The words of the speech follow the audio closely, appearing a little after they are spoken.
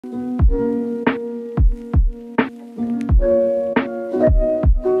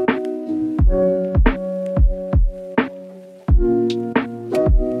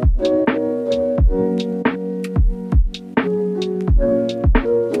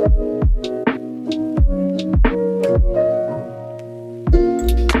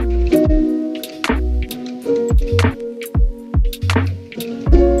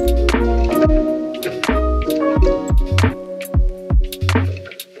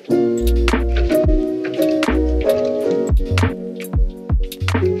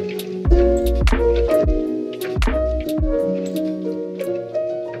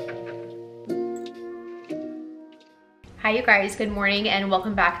guys, good morning and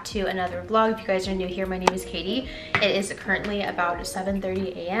welcome back to another vlog. If you guys are new here, my name is Katie. It is currently about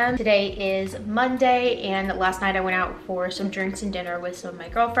 7:30 a.m. Today is Monday and last night I went out for some drinks and dinner with some of my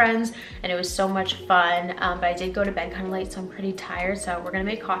girlfriends and it was so much fun, but I did go to bed kind of late, so I'm pretty tired. So we're gonna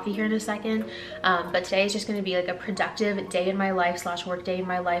make coffee here in a second, but today is just gonna be like a productive day in my life / work day in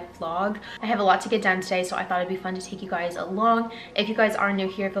my life vlog. I have a lot to get done today, so I thought it'd be fun to take you guys along. If you guys are new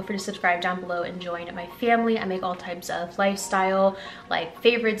here, feel free to subscribe down below and join my family. I make all types of lifestyle, like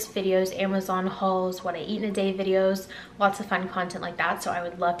favorites videos, Amazon hauls, what I eat in a day videos, lots of fun content like that. So I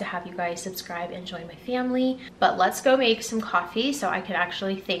would love to have you guys subscribe and join my family. But let's go make some coffee so I can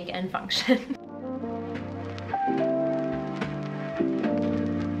actually think and function.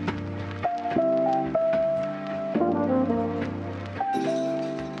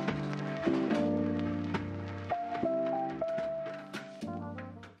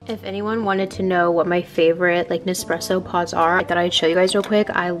 If anyone wanted to know what my favorite like Nespresso pods are, I thought I'd show you guys real quick.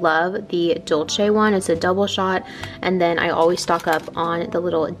 I love the Dolce one. It's a double shot, and then I always stock up on the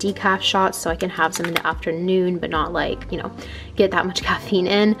little decaf shots so I can have some in the afternoon but not like, you know, get that much caffeine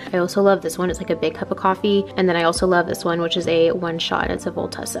in. I also love this one. It's like a big cup of coffee. And then I also love this one, which is a one shot. It's a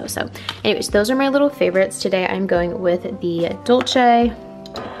Voltesso. So anyways, those are my little favorites. Today I'm going with the Dolce.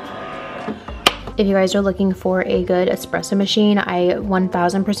 If you guys are looking for a good espresso machine, I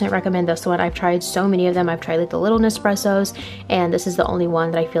 1000% recommend this one. I've tried so many of them. I've tried like the little Nespressos, and this is the only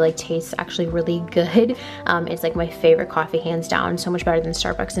one that I feel like tastes actually really good. It's like my favorite coffee, hands down. So much better than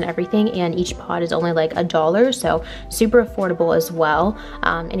Starbucks and everything, and each pod is only like $1, so super affordable as well.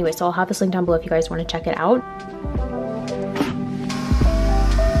 Anyway, so I'll have this link down below if you guys want to check it out.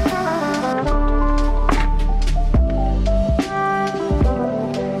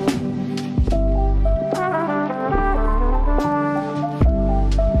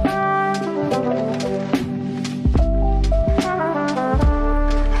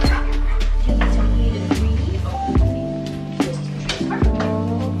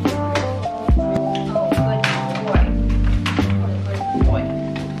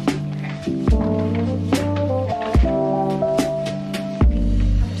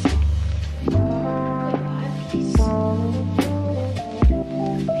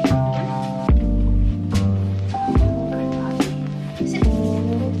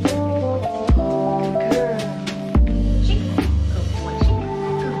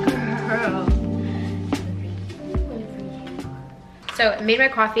 So I made my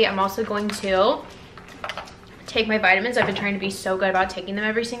coffee. I'm also going to take my vitamins. I've been trying to be so good about taking them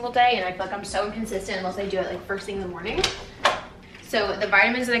every single day, and I feel like I'm so inconsistent unless I do it like first thing in the morning. So the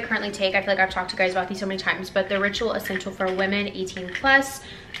vitamins that I currently take, I feel like I've talked to you guys about these so many times, but the Ritual Essential for Women 18+,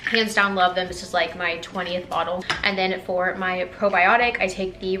 hands down love them. This is like my 20th bottle. And then for my probiotic, I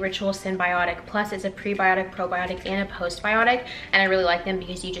take the Ritual Symbiotic Plus. It's a prebiotic, probiotic, and a postbiotic, and I really like them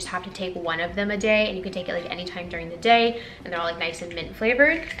because you just have to take one of them a day, and you can take it like anytime during the day, and they're all like nice and mint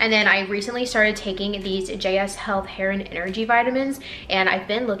flavored. And then I recently started taking these JS Health Hair and Energy vitamins, and I've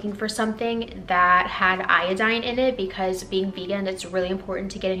been looking for something that had iodine in it because being vegan, it's really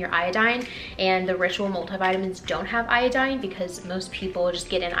important to get in your iodine, and the Ritual multivitamins don't have iodine because most people just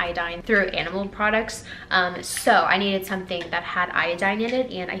get in iodine through animal products. So I needed something that had iodine in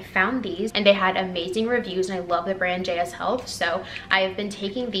it, and I found these, and they had amazing reviews, and I love the brand JS Health. So I have been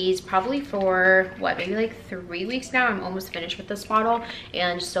taking these probably for what, maybe like 3 weeks now. I'm almost finished with this bottle,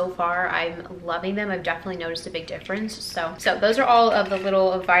 and so far I'm loving them. I've definitely noticed a big difference. So those are all of the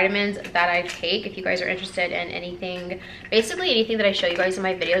little vitamins that I take. If you guys are interested in anything, basically anything that I show you guys in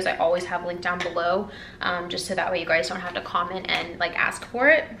my videos, I always have linked down below, just so that way you guys don't have to comment and like ask for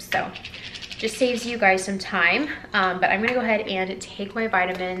it. So just saves you guys some time. But I'm gonna go ahead and take my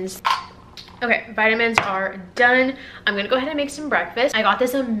vitamins. Okay, vitamins are done. I'm gonna go ahead and make some breakfast. I got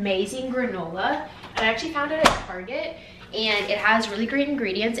this amazing granola, and I actually found it at Target, and it has really great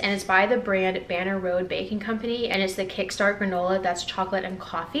ingredients, and it's by the brand Banner Road Baking Company, and it's the Kickstart granola that's chocolate and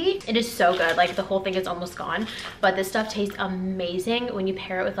coffee. It is so good. Like the whole thing is almost gone, but this stuff tastes amazing when you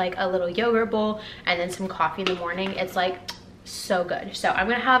pair it with like a little yogurt bowl and then some coffee in the morning. It's like so good. So I'm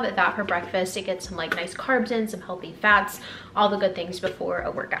gonna have that for breakfast to get some like nice carbs in, some healthy fats, all the good things before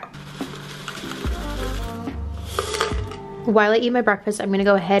a workout. While I eat my breakfast, I'm gonna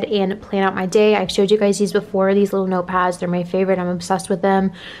go ahead and plan out my day. I've showed you guys these before, these little notepads. They're my favorite. I'm obsessed with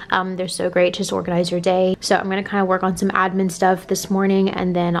them. They're so great to just organize your day. So I'm gonna kind of work on some admin stuff this morning,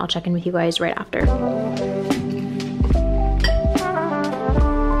 and then I'll check in with you guys right after.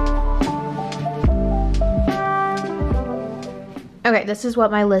 Okay, this is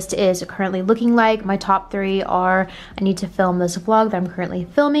what my list is currently looking like. My top 3 are, I need to film this vlog that I'm currently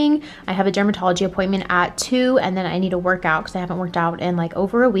filming. I have a dermatology appointment at 2, and then I need to work out because I haven't worked out in like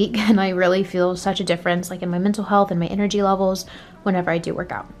over a week, and I really feel such a difference like in my mental health and my energy levels whenever I do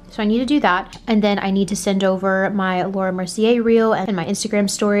work out. So I need to do that. And then I need to send over my Laura Mercier reel and my Instagram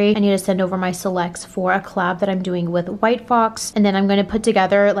story. I need to send over my selects for a collab that I'm doing with White Fox. And then I'm gonna put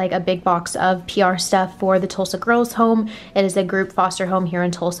together like a big box of PR stuff for the Tulsa Girls Home. It is a group foster home here in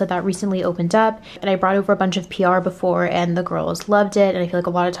Tulsa that recently opened up. And I brought over a bunch of PR before and the girls loved it. And I feel like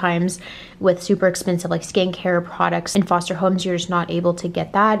a lot of times with super expensive like skincare products in foster homes, you're just not able to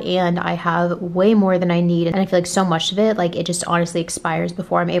get that. And I have way more than I need. And I feel like so much of it, like it just honestly expires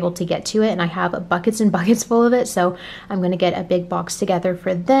before I'm able to get to it, and I have buckets and buckets full of it. So I'm gonna get a big box together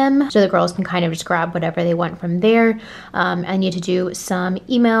for them so the girls can kind of just grab whatever they want from there. I need to do some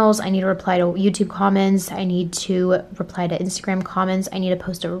emails. I need to reply to YouTube comments. I need to reply to Instagram comments. I need to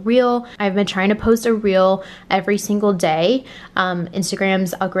post a reel. I've been trying to post a reel every single day.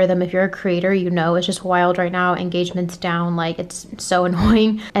 Instagram's algorithm, if you're a creator, you know it's just wild right now. Engagement's down, like it's so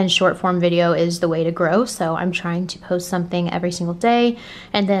annoying, and short form video is the way to grow. So I'm trying to post something every single day.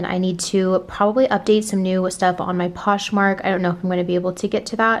 And then I need to probably update some new stuff on my Poshmark. I don't know if I'm going to be able to get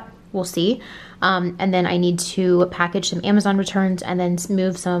to that. We'll see. And then I need to package some Amazon returns and then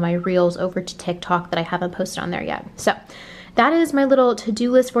move some of my reels over to TikTok that I haven't posted on there yet. So that is my little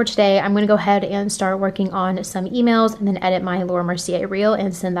to-do list for today. I'm going to go ahead and start working on some emails and then edit my Laura Mercier reel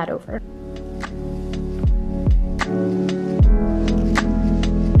and send that over.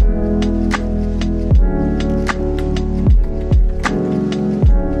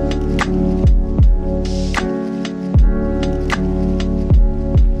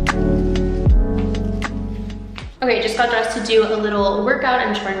 Okay, just got dressed to do a little workout.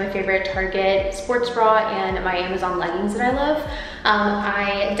 I'm just wearing my favorite Target sports bra and my Amazon leggings that I love.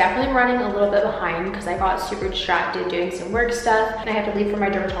 I definitely am running a little bit behind because I got super distracted doing some work stuff, and I have to leave for my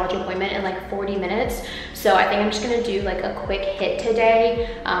dermatology appointment in like 40 minutes. So I think I'm just gonna do like a quick hit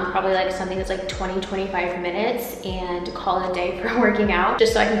today, probably like something that's like 20-25 minutes, and call it a day for working out,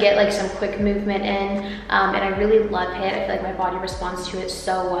 just so I can get like some quick movement in. And I really love HIIT. I feel like my body responds to it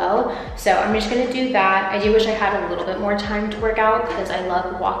so well. So I'm just gonna do that. I do wish I had a little bit more time to work out because I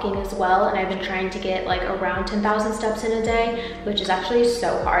love walking as well, and I've been trying to get like around 10,000 steps in a day, which is actually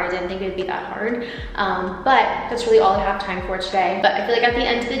so hard. I didn't think it'd be that hard, but that's really all I have time for today. But I feel like at the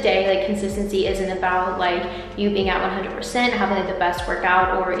end of the day, like consistency isn't about like you being at 100%, having like the best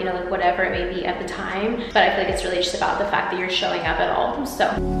workout, or you know, like whatever it may be at the time, but I feel like it's really just about the fact that you're showing up at all. So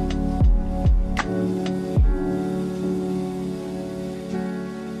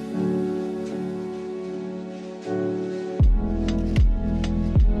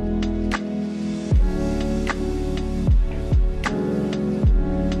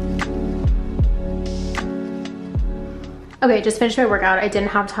okay, just finished my workout. I didn't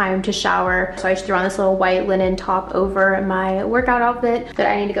have time to shower, so I just threw on this little white linen top over my workout outfit, but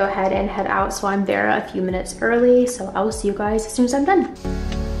I need to go ahead and head out, so I'm there a few minutes early. So I will see you guys as soon as I'm done.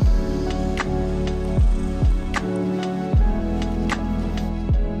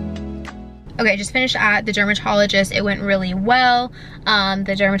 Okay, just finished at the dermatologist. It went really well.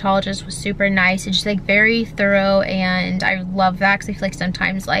 The dermatologist was super nice and just like very thorough, and I love that because I feel like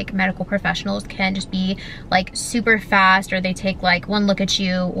sometimes like medical professionals can just be like super fast, or they take like one look at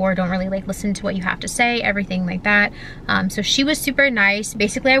you or don't really like listen to what you have to say, everything like that. So she was super nice.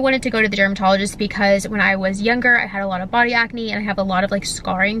 Basically, I wanted to go to the dermatologist because when I was younger, I had a lot of body acne and I have a lot of like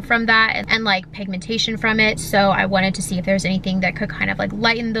scarring from that and like pigmentation from it. So I wanted to see if there's anything that could kind of like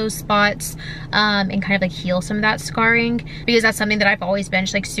lighten those spots and kind of like heal some of that scarring, because that's something that I've always been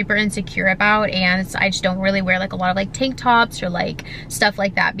just like super insecure about, and I just don't really wear like a lot of like tank tops or like stuff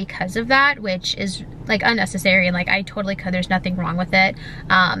like that because of that, which is like unnecessary, and like I totally could, there's nothing wrong with it.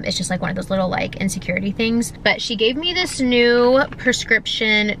 It's just like one of those little like insecurity things. But she gave me this new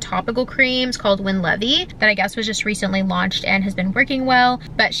prescription topical creams called Winlevi that I guess was just recently launched and has been working well,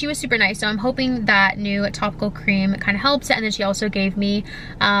 but she was super nice. So I'm hoping that new topical cream kind of helps. And then she also gave me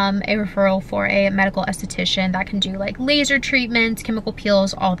a referral for a medical esthetician that can do like laser treatments, chemical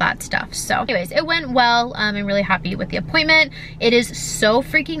peels, all that stuff. So anyways, it went well. I'm really happy with the appointment. It is so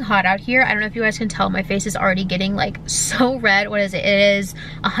freaking hot out here. I don't know if you guys can tell, my face is already getting like so red. What is it? It is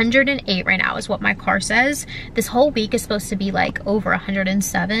 108 right now is what my car says. This whole week is supposed to be like over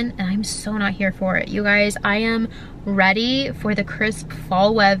 107, and I'm so not here for it, you guys. I am ready for the crisp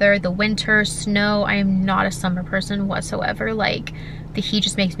fall weather, the winter, snow. I am not a summer person whatsoever. Like, the heat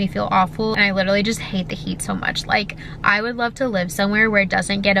just makes me feel awful, and I literally just hate the heat so much. Like, I would love to live somewhere where it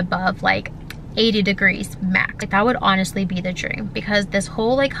doesn't get above like 80 degrees max. Like that would honestly be the dream, because this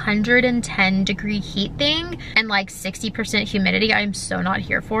whole like 110-degree heat thing and like 60% humidity, I'm so not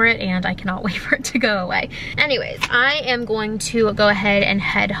here for it, and I cannot wait for it to go away. Anyways, I am going to go ahead and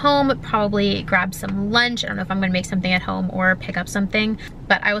head home, probably grab some lunch. I don't know if I'm gonna make something at home or pick up something,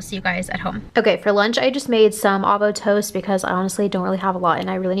 but I will see you guys at home. Okay, for lunch, I just made some avocado toast because I honestly don't really have a lot and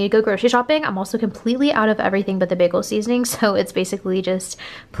I really need to go grocery shopping. I'm also completely out of everything but the bagel seasoning, so it's basically just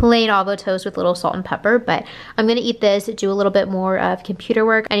plain avocado toast with a little salt and pepper. But I'm gonna eat this, do a little bit more of computer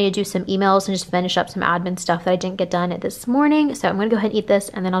work. I need to do some emails and just finish up some admin stuff that I didn't get done this morning. So I'm gonna go ahead and eat this,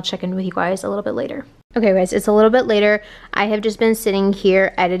 and then I'll check in with you guys a little bit later. Okay guys, it's a little bit later. I have just been sitting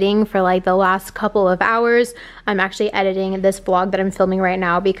here editing for like the last couple of hours. I'm actually editing this vlog that I'm filming right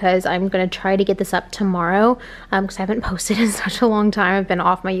now because I'm gonna try to get this up tomorrow because I haven't posted in such a long time. I've been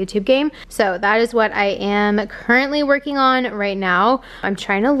off my YouTube game. So that is what I am currently working on right now. I'm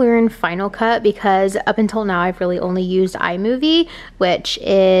trying to learn Final Cut because up until now I've really only used iMovie, which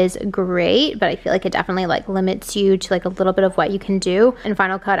is great, but I feel like it definitely like limits you to like a little bit of what you can do. And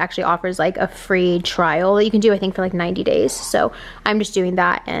Final Cut actually offers like a free trial that you can do, I think, for like 90 days. So I'm just doing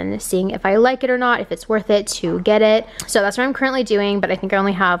that and seeing if I like it or not, if it's worth it to get it. So that's what I'm currently doing, but I think I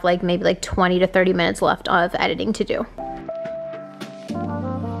only have like maybe like 20 to 30 minutes left of editing to do.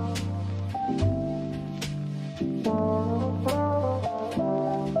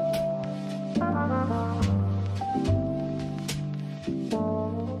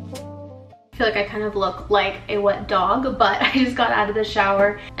 I feel like I kind of look like a wet dog, but I just got out of the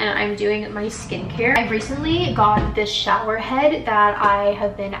shower and I'm doing my skincare. I recently got this shower head that I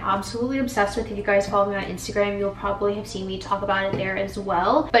have been absolutely obsessed with. If you guys follow me on Instagram, you'll probably have seen me talk about it there as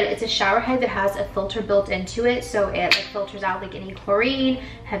well. But it's a shower head that has a filter built into it, so it like filters out like any chlorine,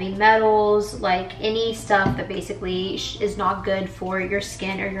 heavy metals, like any stuff that basically is not good for your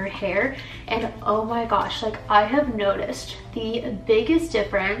skin or your hair. And oh my gosh, like I have noticed the biggest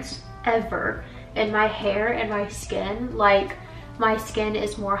difference ever in my hair and my skin. Like my skin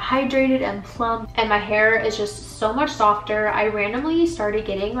is more hydrated and plump, and my hair is just so much softer. I randomly started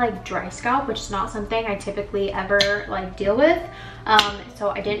getting like dry scalp, which is not something I typically ever like deal with. So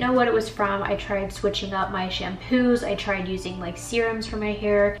I didn't know what it was from. I tried switching up my shampoos. I tried using like serums for my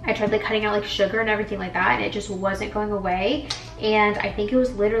hair. I tried like cutting out like sugar and everything like that, and it just wasn't going away. And I think it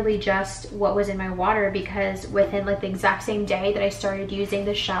was literally just what was in my water, because within like the exact same day that I started using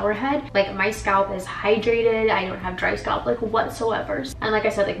the shower head, like my scalp is hydrated. I don't have dry scalp like whatsoever. And like I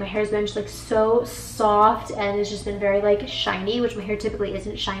said, like my hair's been just like so soft and it's just been very like shiny, which my hair typically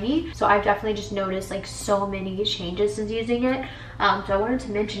isn't shiny. So I've definitely just noticed like so many changes since using it. So I wanted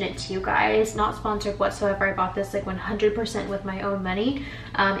to mention it to you guys. Not sponsored whatsoever. I bought this like 100% with my own money.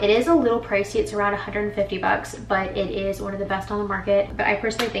 It is a little pricey. It's around 150 bucks, but it is one of the best on the market. But I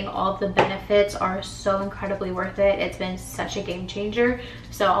personally think all of the benefits are so incredibly worth it. It's been such a game changer.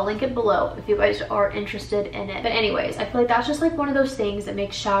 So I'll link it below if you guys are interested in it. But anyways, I feel like that's just like one of those things that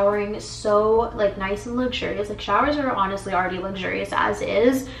makes showering so like nice and luxurious. Like showers are honestly already luxurious as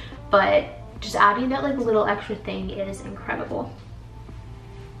is, but just adding that like little extra thing is incredible.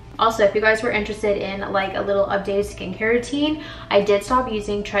 Also, if you guys were interested in like a little updated skincare routine, I did stop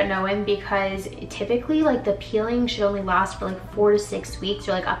using tretinoin because typically like the peeling should only last for like 4 to 6 weeks,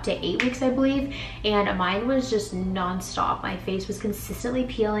 or like up to 8 weeks I believe, and mine was just non-stop. My face was consistently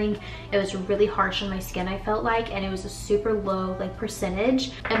peeling. It was really harsh on my skin, I felt like, and it was a super low like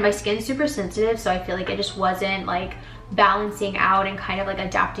percentage, and my skin's super sensitive, so I feel like it just wasn't like balancing out and kind of like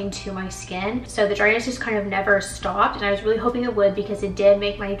adapting to my skin. So the dryness just kind of never stopped, and I was really hoping it would because it did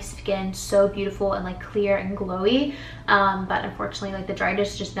make my skin so beautiful and like clear and glowy. But unfortunately like the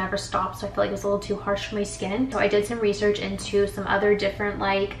dryness just never stopped, so I feel like it was a little too harsh for my skin. So I did some research into some other different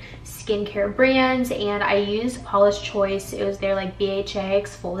like skincare brands, and I used Paula's Choice. It was their like BHA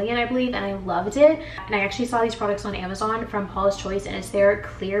exfoliant I believe, and I loved it. And I actually saw these products on Amazon from Paula's Choice, and it's their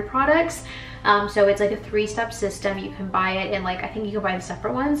clear products. So it's like a 3-step system. You can buy it in like, I think you can buy the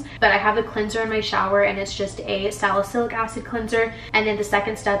separate ones, but I have a cleanser in my shower, and it's just a salicylic acid cleanser. And then the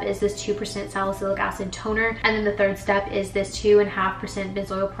second step is this 2% salicylic acid toner. And then the third step is this 2.5%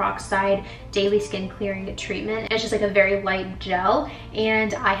 benzoyl peroxide daily skin clearing treatment. It's just like a very light gel.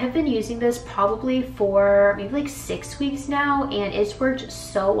 And I have been using this probably for maybe like 6 weeks now, and it's worked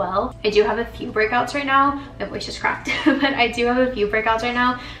so well. I do have a few breakouts right now. My voice just cracked, but I do have a few breakouts right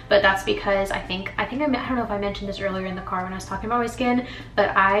now, but that's because I don't know if I mentioned this earlier in the car when I was talking about my skin,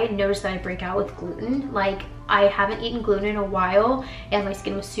 but I noticed that I break out with gluten like I haven't eaten gluten in a while and my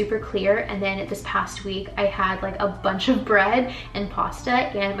skin was super clear, and then this past week I had like a bunch of bread and pasta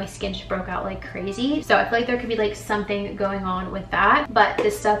and my skin just broke out like crazy. So I feel like there could be like something going on with that, but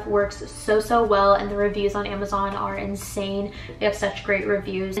this stuff works so well, and the reviews on Amazon are insane. They have such great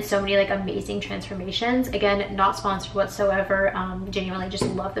reviews and so many like amazing transformations. Again, not sponsored whatsoever, genuinely just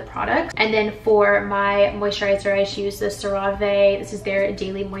love the product. And then for my moisturizer, I use the CeraVe. This is their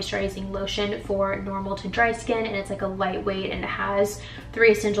daily moisturizing lotion for normal to dry skin, and it's like a lightweight and it has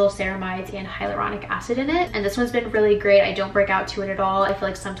 3 essential ceramides and hyaluronic acid in it. And this one's been really great. I don't break out to it at all. I feel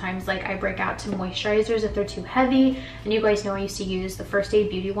like sometimes like I break out to moisturizers if they're too heavy, and you guys know I used to use the First Aid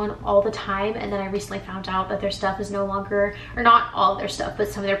Beauty one all the time, and then I recently found out that their stuff is no longer, or not all of their stuff, but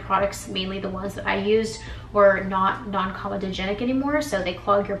some of their products, mainly the ones that I used, were not non-comedogenic anymore, so they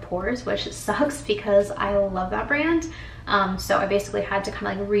clog your pores, which sucks because I love that brand. So I basically had to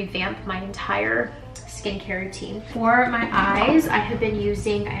kind of like revamp my entire skincare routine. For my eyes, I have been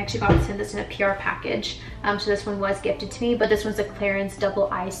using, I actually got sent this in a PR package, so this one was gifted to me, but this one's a Clarins Double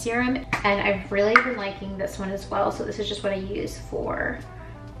Eye Serum, and I've really been liking this one as well. So this is just what I use for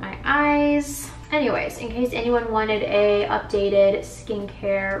my eyes. Anyways, in case anyone wanted a updated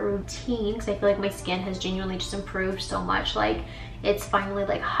skincare routine, because I feel like my skin has genuinely just improved so much. Like, it's finally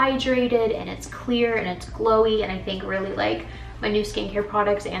like hydrated and it's clear and it's glowy, and I think really like my new skincare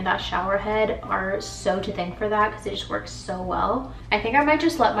products and that shower head are so to thank for that, because it just works so well. I think I might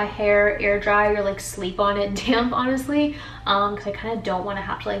just let my hair air dry or like sleep on it damp, honestly, because I kind of don't want to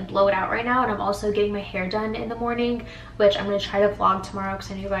have to like blow it out right now. And I'm also getting my hair done in the morning, which I'm going to try to vlog tomorrow,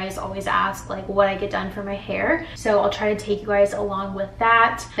 because I know you guys always ask like what I get done for my hair, so I'll try to take you guys along with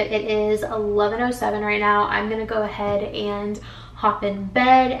that. But it is 11:07 right now. I'm going to go ahead and hop in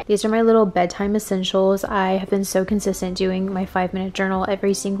bed. These are my little bedtime essentials. I have been so consistent doing my 5-minute journal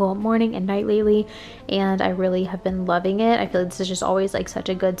every single morning and night lately, and I really have been loving it. I feel like this is just always like such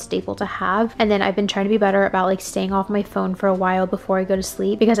a good staple to have. And then I've been trying to be better about like staying off my phone for a while before I go to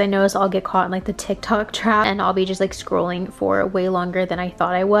sleep, because I notice I'll get caught in like the TikTok trap and I'll be just like scrolling for way longer than I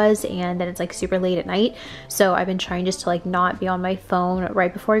thought I was, and then it's like super late at night. So I've been trying just to like not be on my phone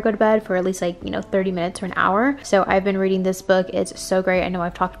right before I go to bed for at least like, 30 minutes or an hour. So I've been reading this book. It's so great. I know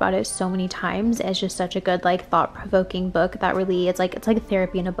I've talked about it so many times. It's just such a good like thought-provoking book that really, it's like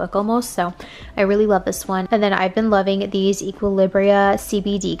therapy in a book almost. So I really love this one. And then I've been loving these Equilibria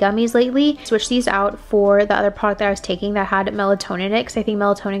CBD gummies lately. Switched these out for the other product that I was taking that had melatonin in it, because I think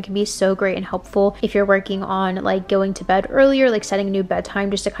melatonin can be so great and helpful if you're working on like going to bed earlier, like setting a new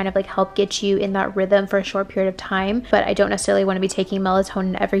bedtime, just to kind of like help get you in that rhythm for a short period of time. But I don't necessarily want to be taking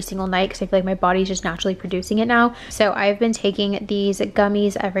melatonin every single night, because I feel like my body's just naturally producing it now. So I've been taking these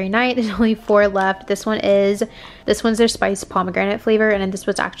gummies every night. There's only 4 left. This one's their spiced pomegranate flavor, and then this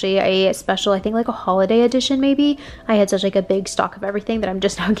was actually a special, I think like a holiday edition maybe. I had such like a big stock of everything that I'm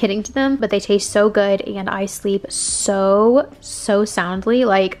just now getting to them, but they taste so good and I sleep so soundly.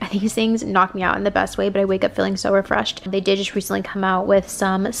 Like, these things knock me out in the best way, but I wake up feeling so refreshed. They did just recently come out with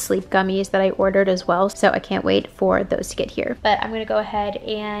some sleep gummies that I ordered as well, so I can't wait for those to get here. But I'm gonna go ahead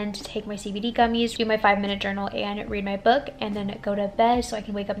and take my CBD gummies, do my 5-minute journal and read my book, and then go to bed so I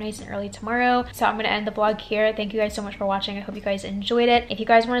can wake up nice and early tomorrow. So I'm gonna end the vlog here. Thank you guys so much for watching. I hope you guys enjoyed it. If you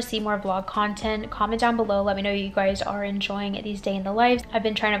guys want to see more vlog content, comment down below. Let me know you guys are enjoying these day in the lives. I've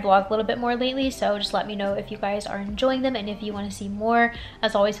been trying to vlog a little bit more lately, so just let me know if you guys are enjoying them and if you want to see more.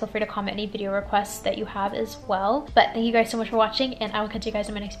 As always, feel free to comment any video requests that you have as well. But thank you guys so much for watching, and I will catch you guys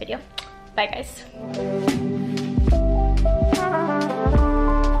in my next video. Bye guys.